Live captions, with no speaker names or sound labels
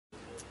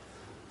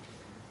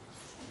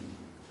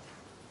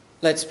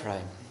Let's pray.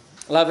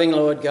 Loving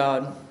Lord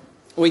God,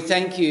 we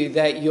thank you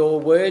that your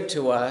word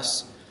to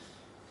us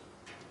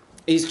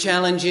is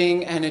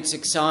challenging and it's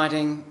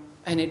exciting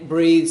and it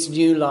breathes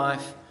new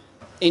life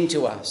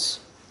into us.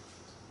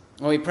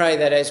 And we pray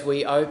that as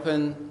we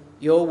open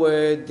your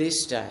word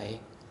this day,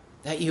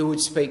 that you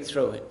would speak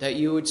through it, that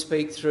you would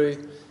speak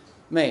through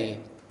me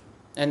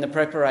and the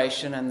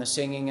preparation and the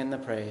singing and the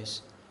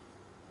prayers,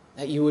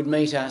 that you would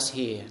meet us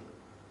here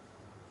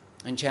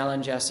and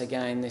challenge us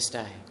again this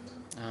day.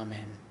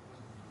 Amen.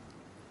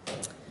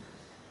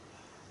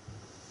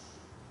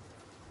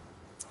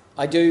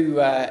 I do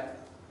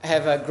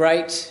have a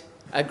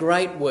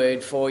great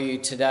word for you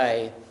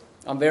today.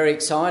 I'm very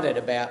excited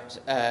about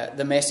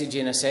the message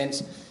in a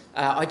sense.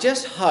 I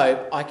just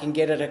hope I can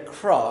get it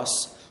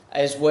across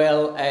as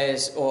well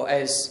as, or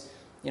as,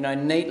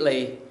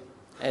 neatly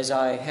as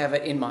I have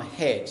it in my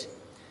head.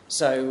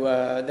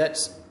 So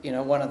that's,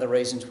 one of the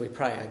reasons we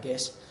pray, I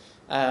guess.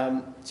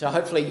 So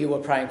hopefully you were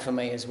praying for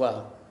me as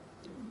well.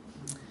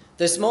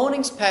 This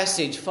morning's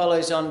passage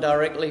follows on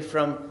directly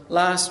from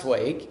last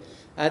week.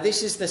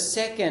 This is the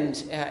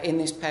second in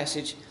this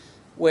passage,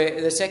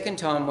 the second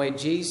time where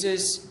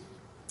Jesus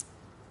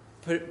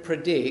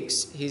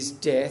predicts his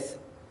death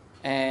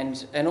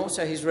and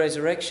also his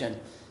resurrection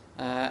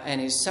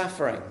and his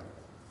suffering.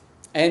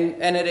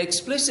 And it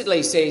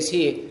explicitly says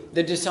here,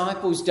 the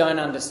disciples don't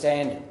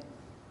understand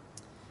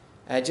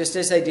it. Just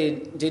as they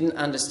didn't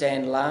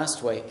understand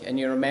last week. And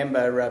you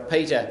remember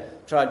Peter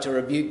tried to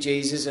rebuke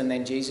Jesus and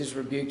then Jesus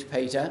rebuked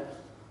Peter,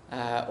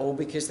 all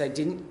because they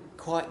didn't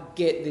quite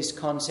get this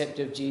concept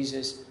of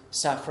Jesus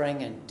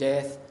suffering and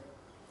death.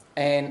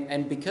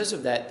 And because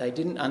of that, they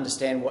didn't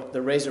understand what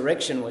the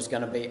resurrection was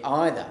going to be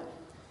either.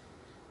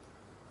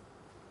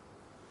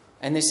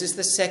 And this is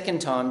the second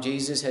time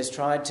Jesus has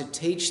tried to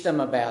teach them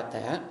about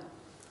that.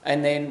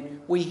 And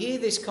then we hear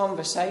this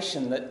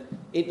conversation that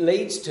it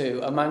leads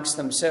to amongst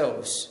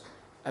themselves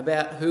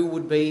about who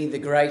would be the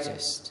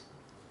greatest.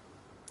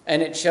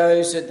 And it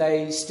shows that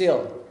they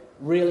still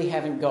really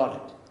haven't got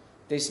it.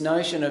 This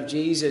notion of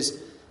Jesus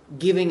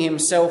giving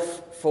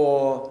himself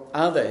for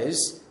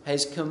others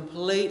has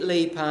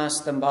completely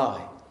passed them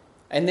by.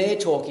 And they're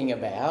talking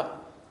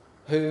about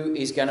who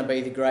is going to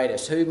be the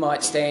greatest, who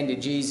might stand in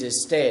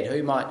Jesus' stead,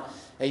 who might,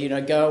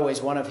 go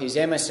as one of his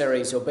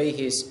emissaries or be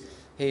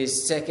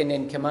his second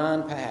in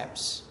command,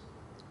 perhaps.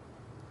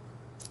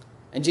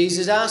 And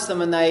Jesus asked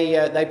them and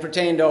they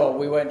pretend,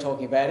 we weren't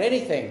talking about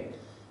anything.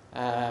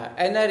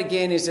 And that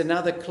again is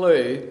another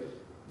clue.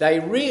 They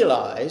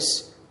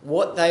realise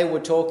what they were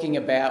talking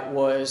about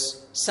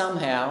was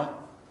somehow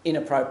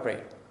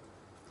inappropriate.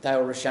 They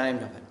were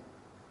ashamed of it.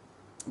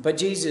 But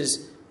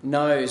Jesus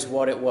knows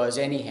what it was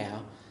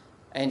anyhow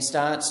and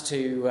starts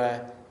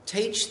to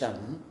teach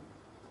them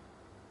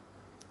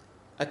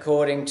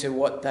according to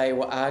what they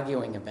were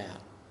arguing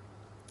about.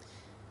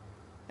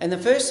 And the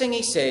first thing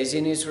he says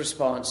in his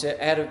response,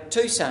 out of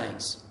two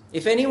sayings,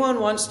 if anyone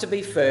wants to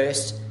be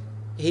first,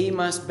 he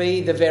must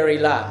be the very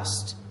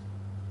last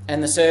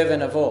and the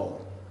servant of all.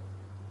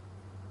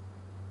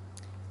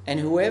 And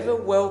whoever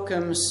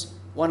welcomes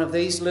one of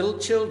these little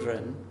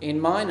children in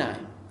my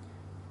name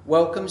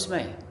welcomes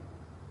me.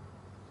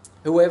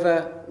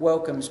 Whoever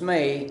welcomes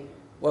me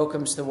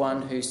welcomes the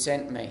one who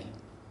sent me,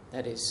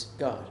 that is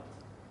God.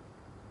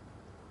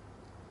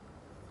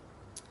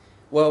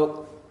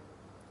 Well,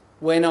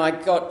 when I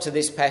got to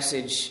this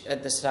passage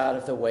at the start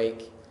of the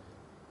week,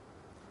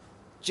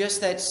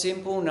 just that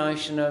simple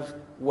notion of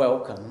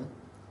welcome,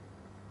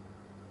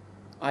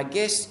 I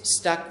guess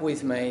stuck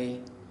with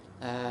me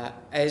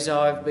as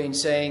I've been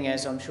seeing,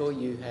 as I'm sure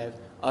you have,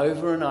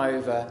 over and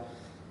over,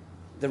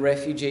 the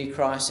refugee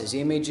crisis,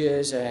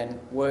 images and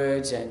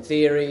words and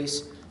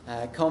theories,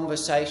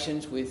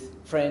 conversations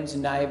with friends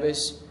and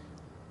neighbours,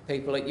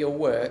 people at your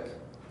work.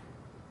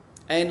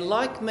 And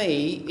like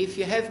me, if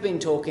you have been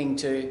talking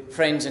to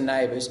friends and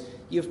neighbours,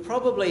 you've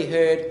probably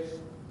heard,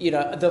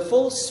 the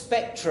full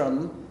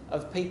spectrum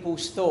of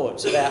people's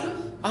thoughts about,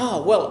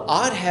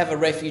 I'd have a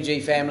refugee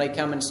family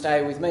come and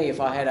stay with me if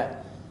I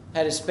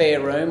had a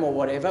spare room or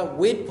whatever.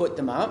 We'd put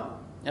them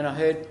up. And I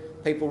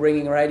heard people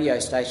ringing radio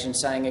stations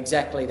saying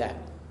exactly that.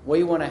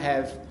 We want to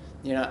have,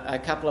 a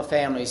couple of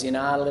families in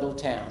our little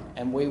town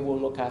and we will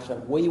look after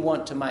them. We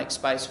want to make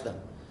space for them.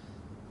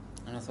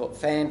 And I thought,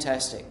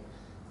 fantastic.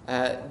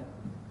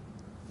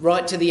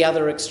 Right to the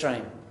other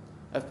extreme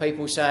of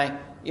people saying,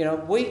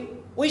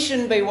 we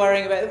shouldn't be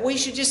worrying about it. We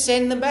should just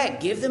send them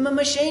back. Give them a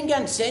machine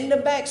gun. Send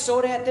them back.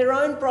 Sort out their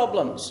own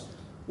problems.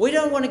 We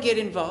don't want to get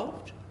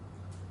involved.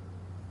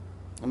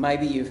 And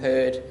maybe you've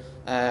heard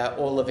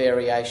all the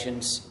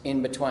variations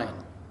in between.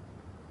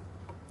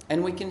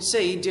 And we can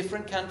see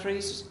different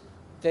countries,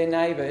 their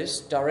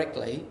neighbours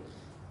directly,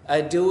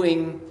 are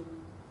doing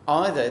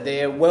either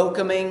they're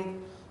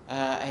welcoming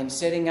and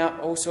setting up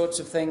all sorts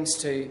of things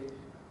to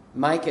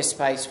make a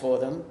space for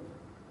them.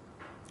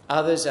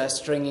 Others are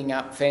stringing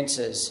up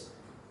fences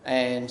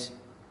and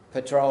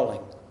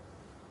patrolling.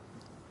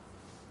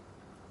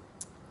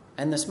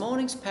 And this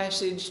morning's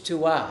passage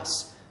to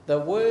us, the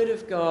Word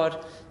of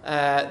God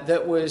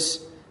that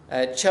was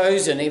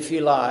chosen, if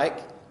you like,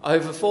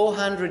 over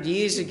 400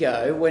 years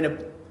ago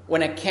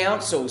when a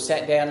council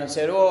sat down and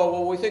said, "Oh,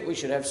 well, we think we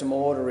should have some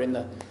order in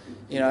the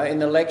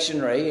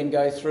lectionary and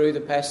go through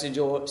the passage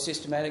or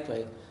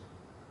systematically,"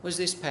 was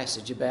this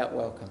passage about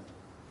welcome.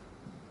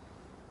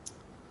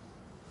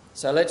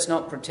 So let's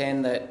not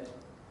pretend that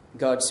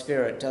God's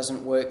Spirit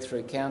doesn't work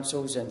through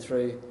councils and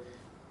through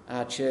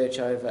our church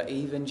over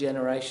even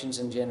generations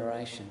and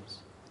generations.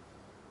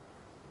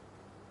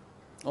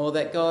 Or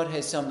that God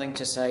has something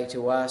to say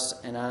to us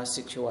and our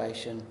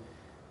situation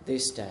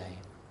this day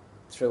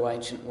through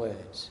ancient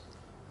words.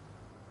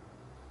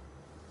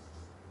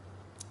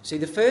 See,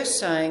 the first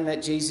saying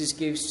that Jesus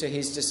gives to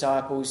his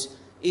disciples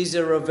is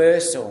a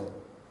reversal,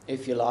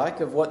 if you like,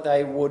 of what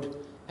they would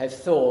have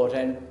thought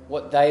and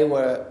what they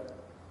were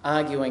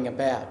arguing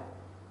about,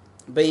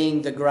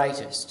 being the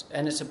greatest.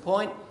 And it's a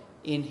point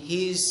in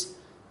his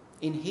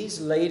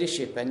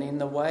leadership and in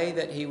the way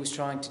that he was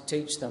trying to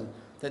teach them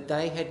that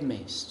they had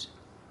missed.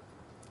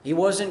 He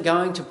wasn't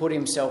going to put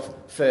himself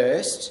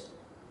first,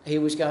 he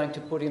was going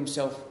to put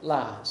himself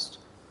last,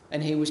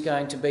 and he was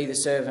going to be the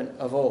servant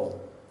of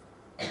all.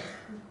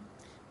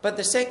 But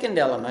the second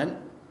element,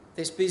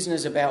 this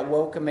business about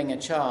welcoming a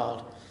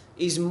child,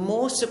 is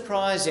more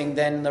surprising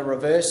than the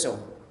reversal.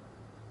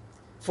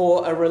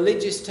 For a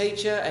religious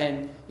teacher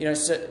and,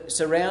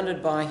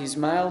 surrounded by his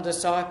male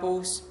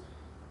disciples,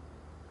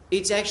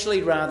 it's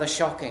actually rather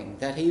shocking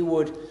that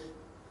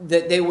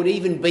there would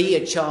even be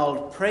a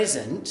child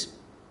present.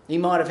 He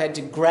might have had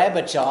to grab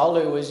a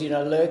child who was,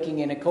 lurking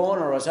in a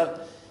corner or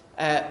something.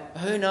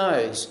 Who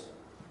knows?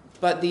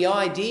 But the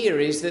idea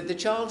is that the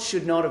child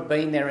should not have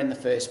been there in the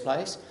first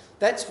place.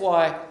 That's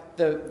why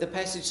the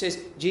passage says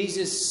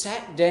Jesus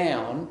sat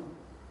down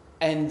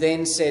and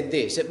then said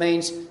this. It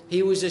means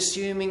he was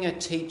assuming a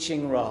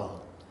teaching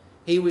role.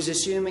 He was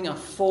assuming a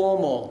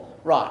formal,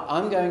 right,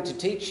 I'm going to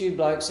teach you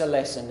blokes a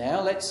lesson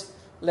now.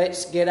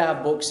 Let's get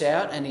our books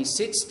out. And he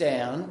sits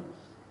down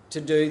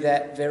to do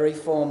that very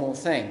formal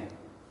thing.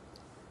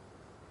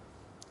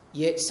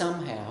 Yet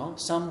somehow,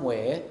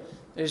 somewhere,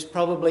 there's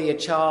probably a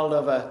child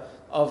of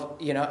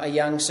a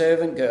young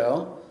servant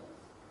girl,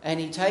 and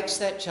he takes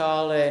that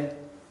child and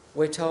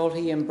we're told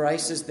he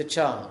embraces the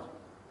child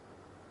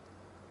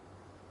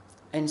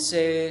and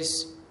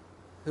says,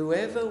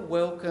 "Whoever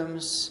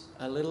welcomes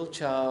a little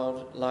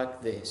child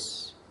like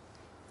this,"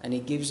 and he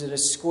gives it a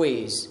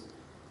squeeze,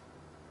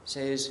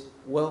 says,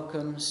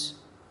 "welcomes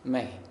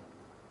me."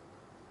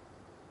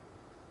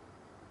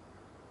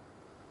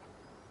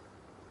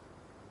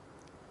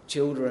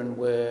 Children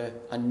were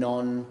a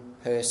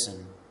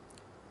non-person.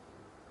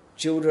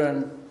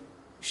 Children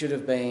should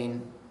have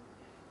been,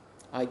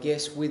 I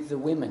guess, with the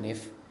women,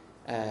 if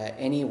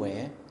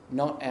anywhere,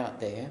 not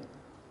out there.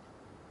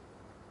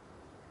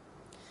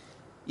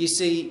 You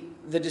see,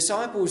 the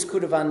disciples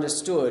could have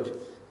understood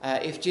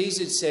if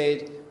Jesus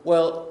said,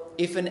 "Well,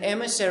 if an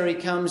emissary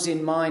comes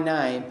in my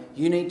name,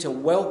 you need to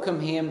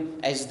welcome him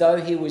as though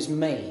he was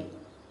me."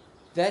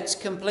 That's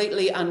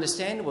completely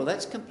understandable.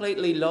 That's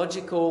completely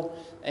logical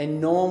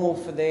and normal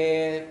for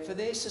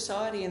their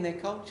society and their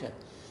culture.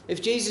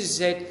 If Jesus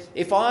said,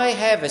 "If I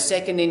have a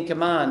second in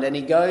command and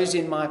he goes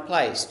in my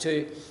place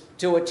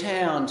to a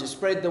town to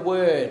spread the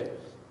word,"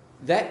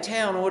 that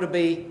town ought to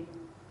be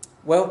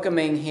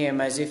welcoming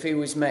him as if he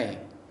was me.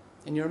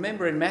 And you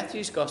remember in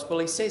Matthew's Gospel,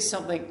 he says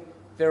something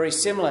very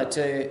similar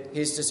to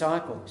his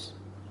disciples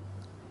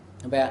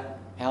about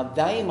how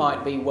they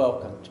might be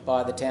welcomed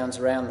by the towns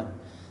around them.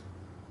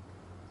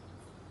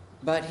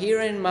 But here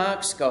in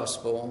Mark's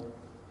Gospel,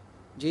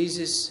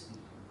 Jesus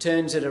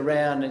turns it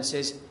around and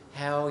says,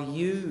 "How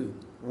you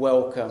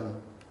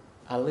welcome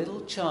a little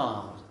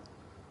child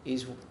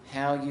is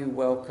how you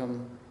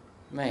welcome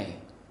me."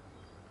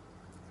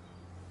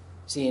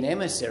 See, an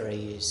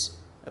emissary is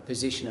a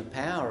position of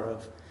power,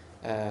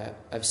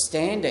 of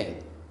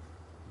standing,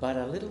 but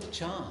a little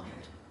child,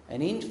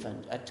 an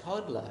infant, a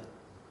toddler,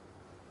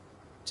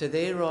 to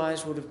their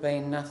eyes would have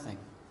been nothing.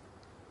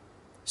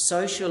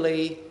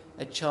 Socially,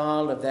 a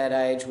child of that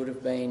age would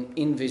have been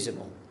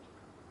invisible.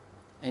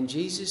 And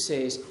Jesus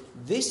says,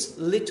 this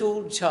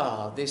little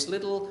child, this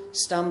little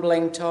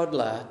stumbling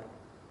toddler,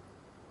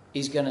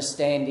 is going to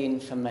stand in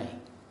for me.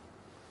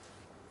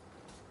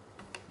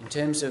 In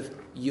terms of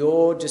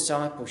your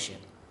discipleship,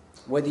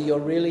 whether you're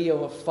really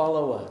a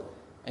follower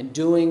and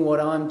doing what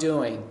I'm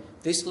doing,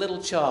 this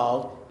little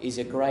child is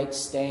a great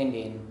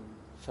stand-in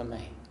for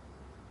me.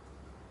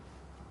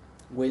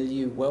 Will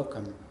you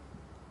welcome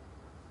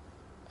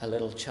a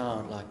little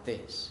child like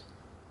this?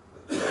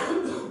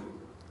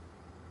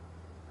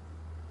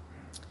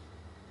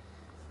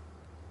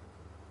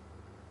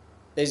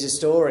 There's a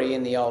story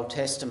in the Old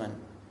Testament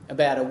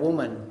about a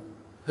woman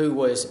who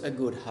was a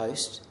good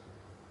host.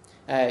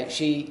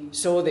 She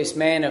saw this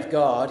man of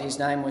God, his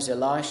name was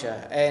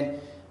Elisha, and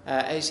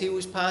as he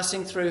was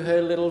passing through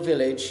her little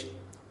village,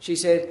 she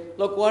said,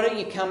 "Look, why don't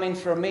you come in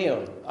for a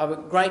meal? I'm a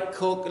great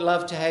cook, I'd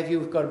love to have you,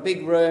 we've got a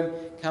big room,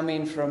 come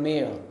in for a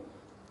meal."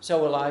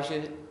 So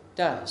Elisha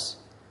does.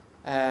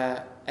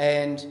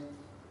 And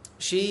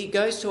she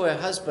goes to her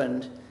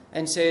husband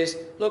and says,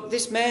 look,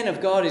 this man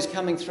of God is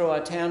coming through our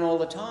town all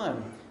the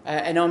time,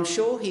 and I'm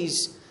sure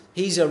he's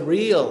a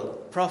real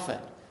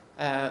prophet.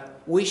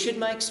 We should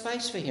make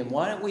space for him.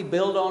 Why don't we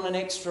build on an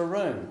extra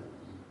room?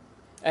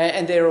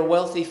 And they're a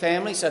wealthy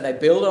family, so they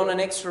build on an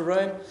extra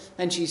room.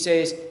 And she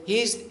says,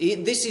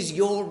 this is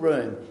your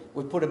room.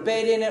 We put a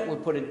bed in it, we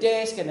put a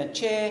desk and a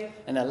chair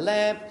and a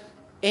lamp.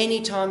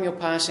 Anytime you're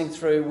passing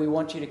through, we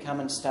want you to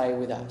come and stay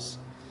with us.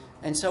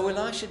 And so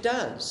Elisha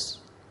does.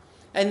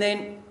 And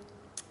then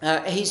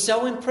he's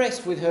so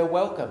impressed with her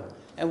welcome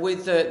and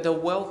with the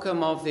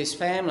welcome of this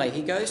family.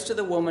 He goes to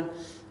the woman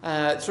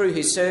through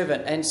his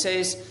servant and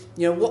says,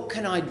 what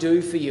can I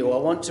do for you? I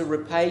want to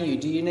repay you.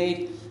 Do you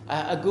need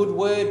a good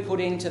word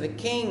put into the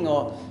king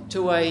or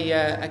to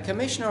a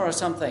commissioner or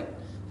something?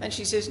 And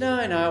she says, no,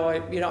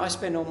 I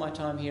spend all my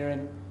time here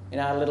in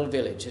our little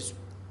village. It's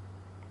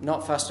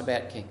not fussed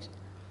about kings.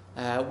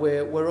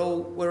 We're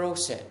all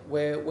set.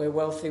 We're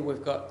wealthy.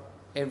 We've got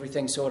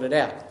everything sorted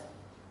out.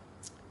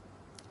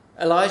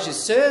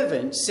 Elijah's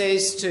servant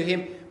says to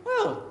him,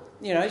 well,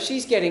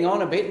 she's getting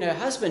on a bit and her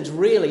husband's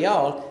really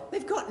old.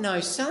 They've got no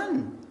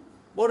son.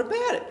 What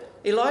about it?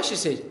 Elisha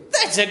says,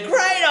 that's a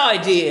great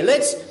idea.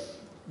 Let's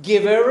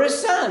give her a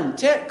son.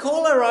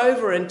 Call her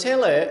over and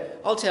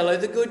I'll tell her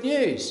the good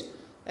news.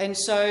 And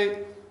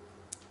so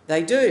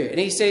they do. And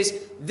he says,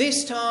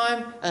 this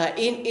time,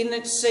 in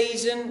its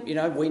season,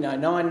 we know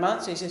 9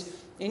 months. He says,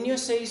 in your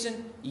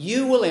season,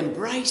 you will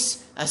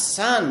embrace a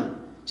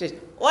son. She says,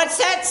 what's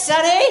that,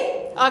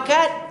 sonny?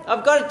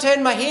 I've got to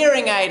turn my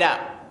hearing aid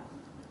up.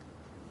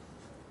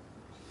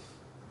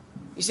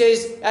 He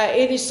says,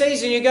 in his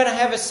season, you're going to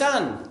have a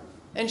son.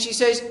 And she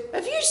says,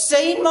 have you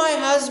seen my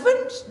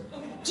husband?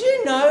 Do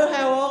you know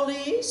how old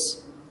he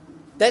is?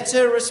 That's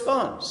her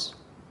response.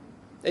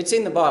 It's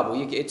in the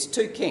Bible. It's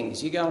 2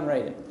 Kings. You go and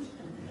read it.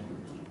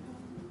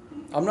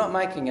 I'm not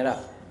making it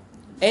up.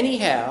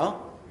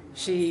 Anyhow,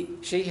 she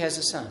has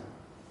a son.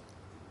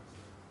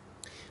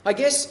 I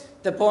guess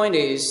the point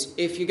is,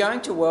 if you're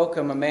going to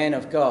welcome a man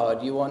of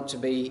God, you want to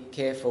be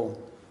careful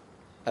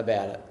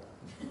about it.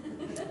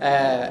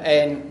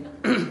 And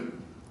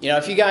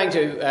if you're going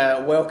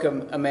to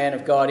welcome a man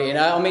of God in,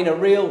 a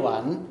real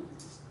one,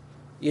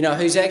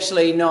 who's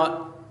actually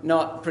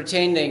not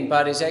pretending,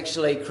 but is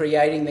actually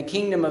creating the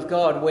kingdom of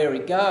God where he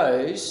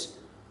goes,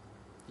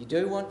 you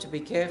do want to be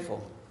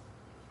careful.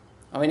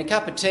 A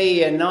cup of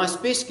tea and nice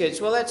biscuits,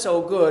 well, that's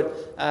all good.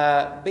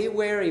 Be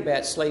wary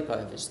about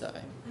sleepovers, though.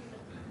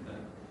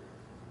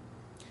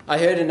 I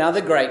heard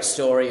another great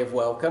story of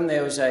welcome.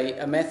 There was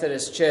a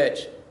Methodist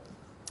church,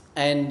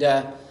 and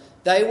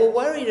they were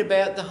worried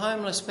about the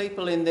homeless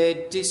people in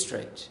their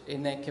district,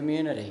 in their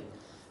community.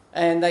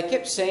 And they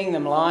kept seeing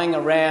them lying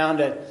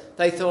around, and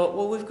they thought,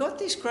 well, we've got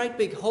this great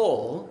big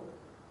hall.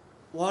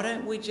 Why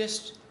don't we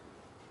just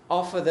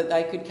offer that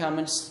they could come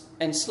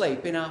and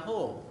sleep in our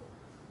hall?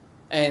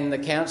 And the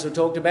council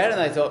talked about it,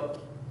 and they thought,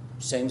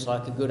 seems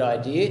like a good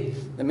idea.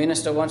 The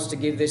minister wants to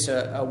give this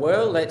a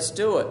whirl, let's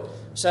do it.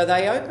 So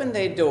they opened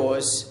their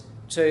doors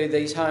to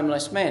these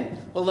homeless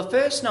men. Well, the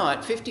first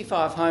night,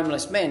 55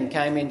 homeless men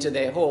came into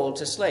their hall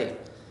to sleep.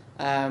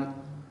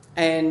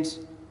 And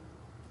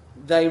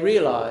they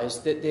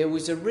realised that there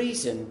was a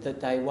reason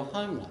that they were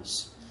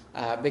homeless.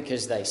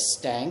 Because they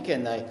stank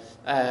and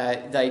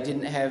they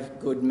didn't have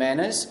good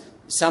manners.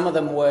 Some of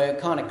them were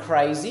kind of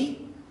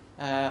crazy.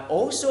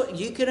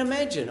 You can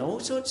imagine all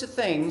sorts of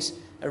things,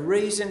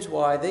 reasons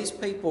why these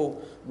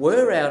people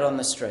were out on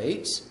the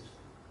streets,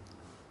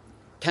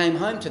 came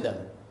home to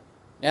them.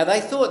 Now,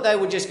 they thought they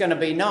were just going to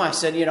be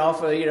nice and,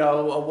 offer,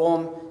 a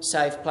warm,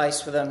 safe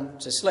place for them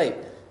to sleep.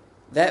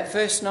 That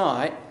first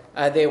night,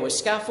 there were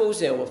scuffles,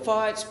 there were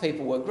fights,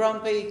 people were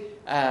grumpy,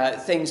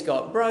 things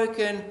got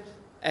broken,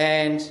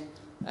 and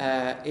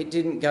it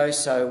didn't go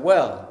so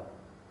well.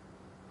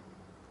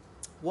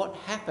 What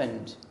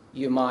happened,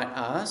 you might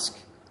ask?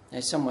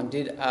 As someone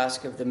did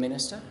ask of the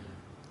minister.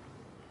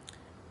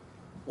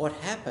 What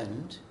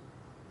happened?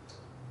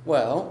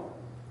 Well,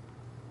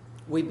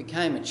 we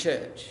became a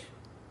church,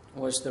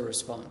 was the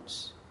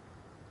response.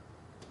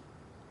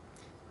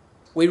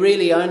 We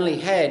really only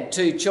had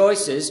 2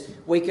 choices.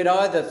 We could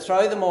either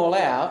throw them all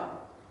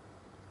out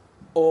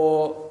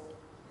or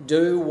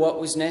do what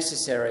was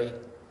necessary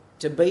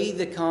to be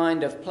the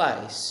kind of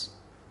place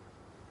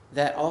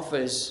that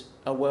offers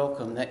a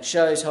welcome, that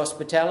shows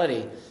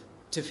hospitality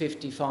to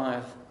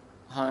 55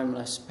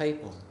 homeless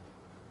people.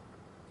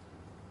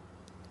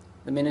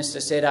 The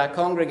minister said our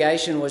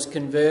congregation was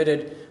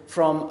converted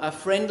from a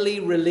friendly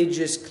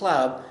religious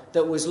club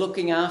that was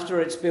looking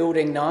after its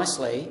building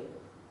nicely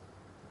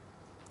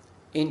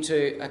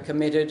into a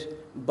committed,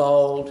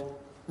 bold,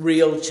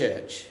 real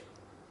church.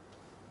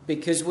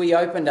 Because we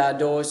opened our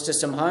doors to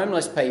some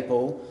homeless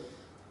people,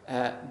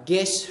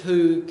 guess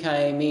who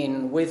came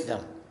in with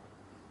them?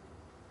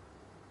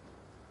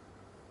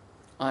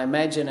 I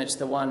imagine it's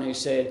the one who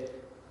said,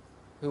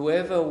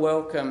 whoever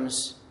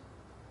welcomes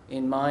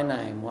in my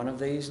name one of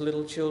these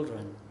little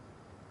children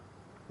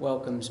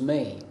welcomes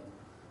me.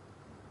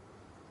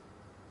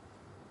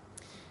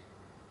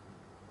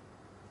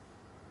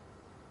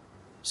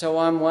 So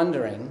I'm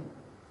wondering,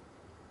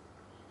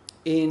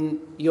 in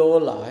your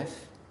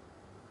life,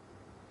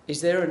 is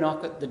there a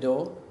knock at the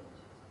door?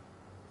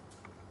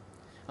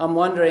 I'm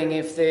wondering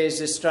if there's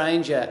a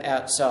stranger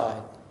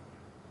outside.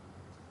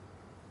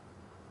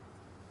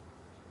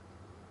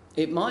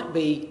 It might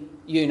be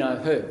you know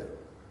who.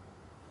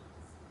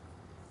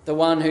 The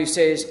one who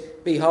says,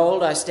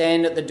 "Behold, I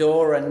stand at the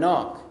door and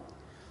knock."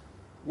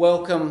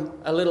 Welcome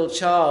a little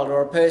child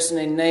or a person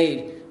in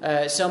need,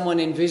 someone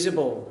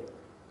invisible,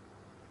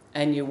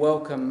 and you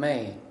welcome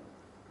me.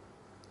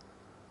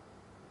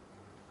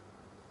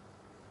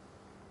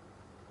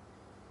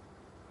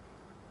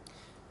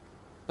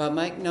 But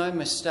make no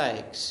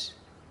mistakes,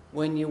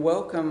 when you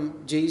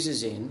welcome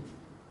Jesus in,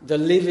 the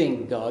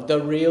living God, the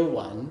real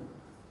one,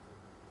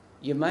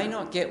 you may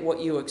not get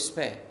what you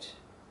expect.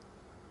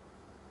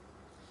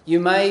 You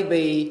may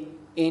be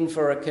in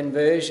for a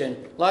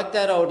conversion, like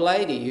that old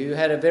lady who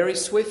had a very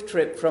swift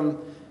trip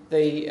from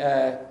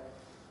the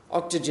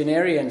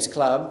octogenarians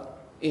club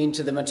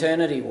into the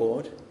maternity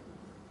ward.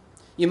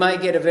 You may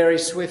get a very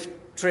swift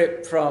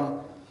trip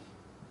from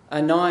a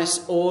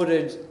nice,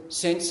 ordered,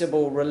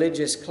 sensible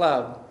religious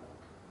club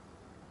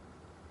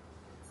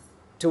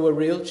to a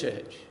real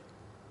church,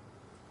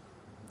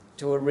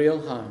 to a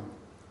real home,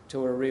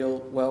 to a real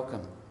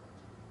welcome.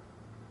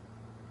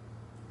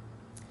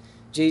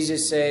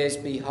 Jesus says,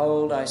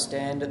 "Behold, I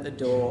stand at the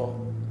door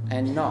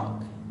and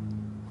knock."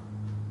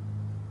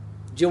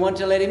 Do you want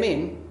to let him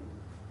in?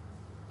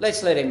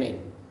 Let's let him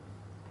in.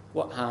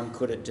 What harm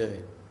could it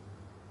do?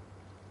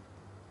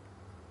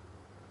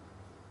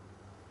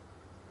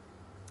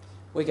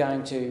 We're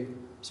going to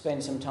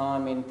spend some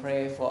time in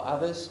prayer for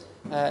others.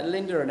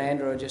 Linda and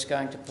Andrew are just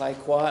going to play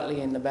quietly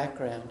in the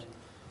background,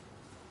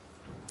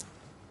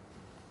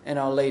 and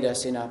I'll lead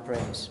us in our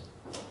prayers.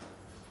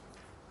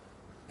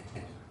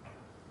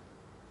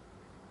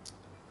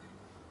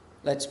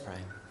 Let's pray.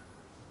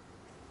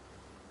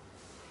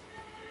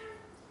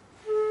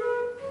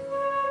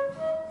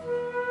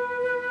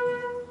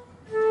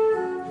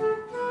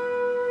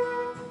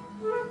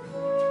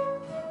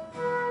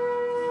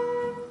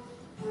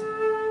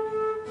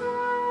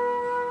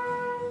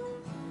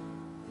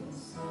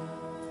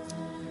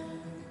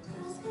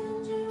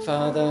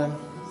 Father,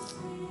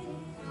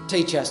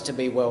 teach us to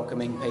be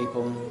welcoming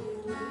people.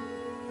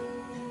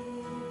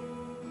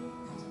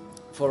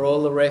 For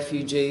all the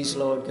refugees,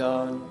 Lord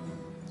God,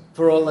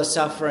 for all the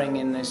suffering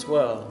in this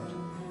world,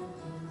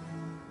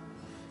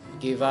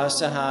 give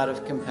us a heart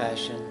of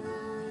compassion.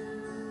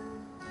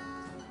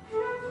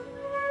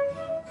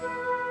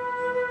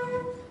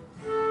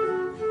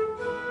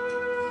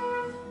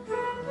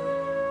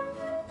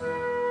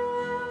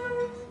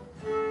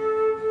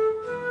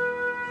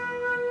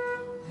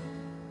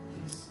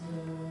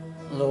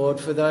 Lord,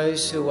 for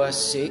those who are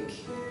sick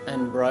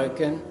and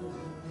broken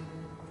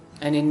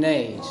and in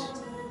need,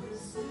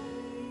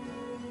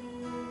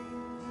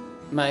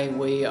 may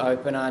we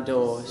open our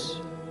doors,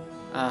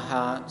 our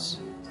hearts,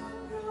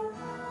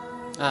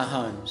 our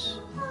homes.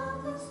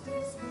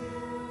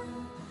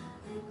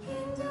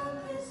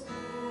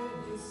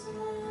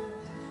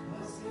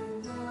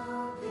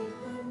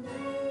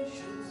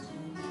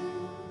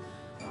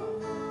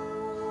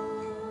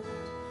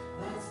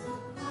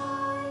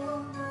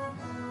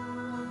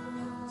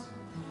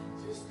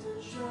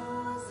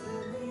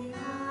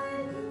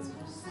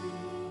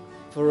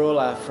 For all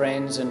our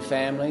friends and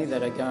family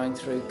that are going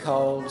through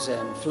colds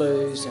and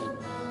flus and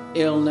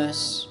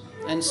illness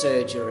and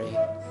surgery,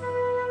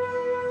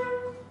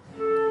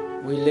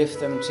 we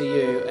lift them to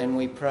you and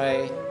we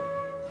pray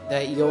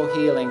that your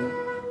healing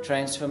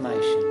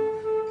transformation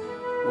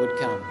would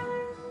come.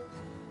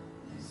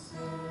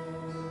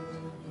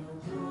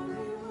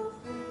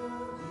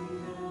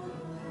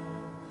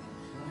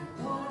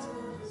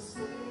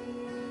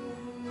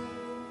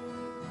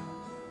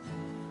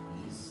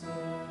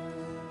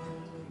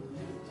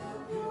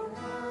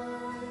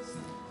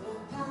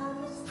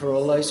 For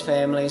all those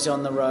families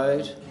on the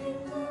road,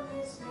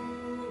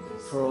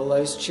 for all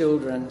those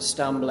children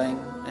stumbling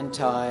and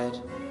tired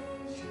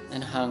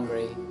and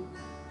hungry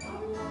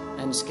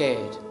and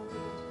scared.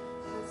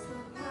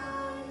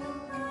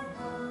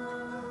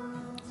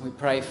 We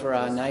pray for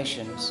our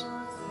nations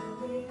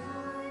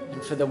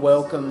and for the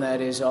welcome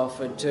that is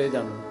offered to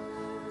them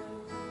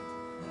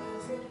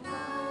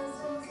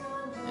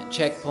at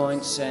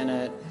checkpoints and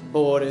at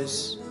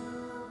borders.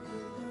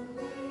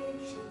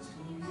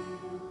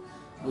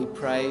 We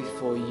pray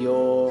for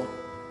your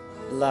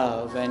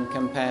love and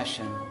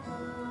compassion,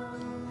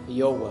 for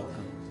your welcome.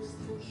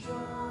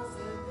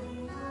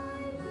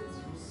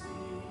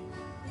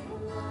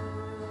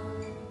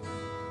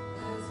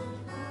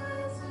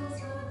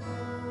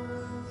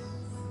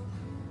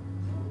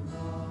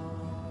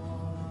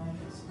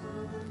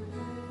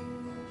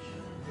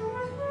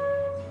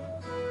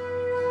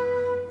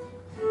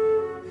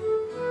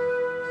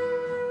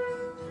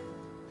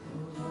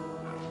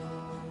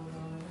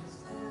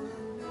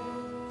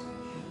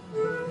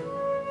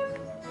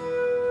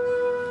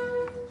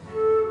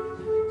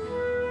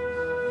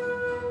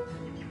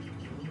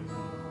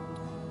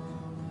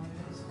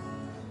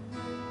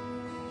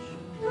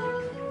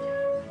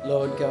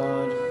 Lord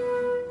God,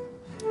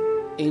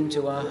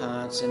 into our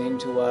hearts and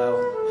into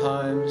our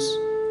homes,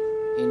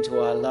 into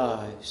our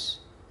lives,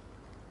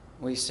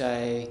 we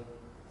say,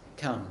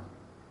 come.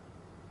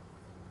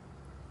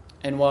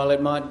 And while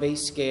it might be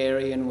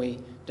scary and we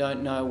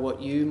don't know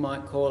what you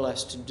might call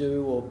us to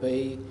do or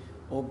be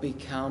or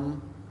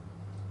become,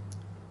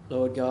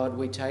 Lord God,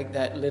 we take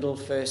that little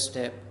first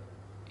step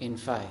in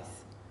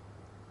faith.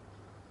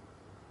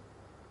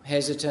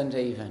 Hesitant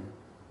even,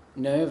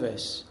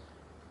 nervous,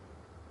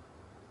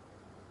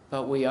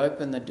 but we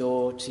open the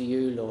door to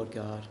you, Lord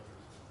God,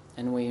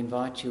 and we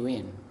invite you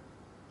in,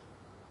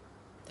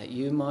 that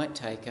you might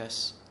take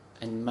us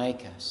and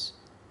make us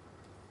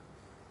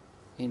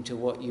into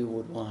what you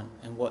would want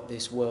and what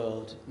this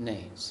world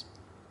needs.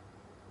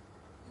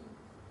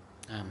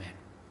 Amen.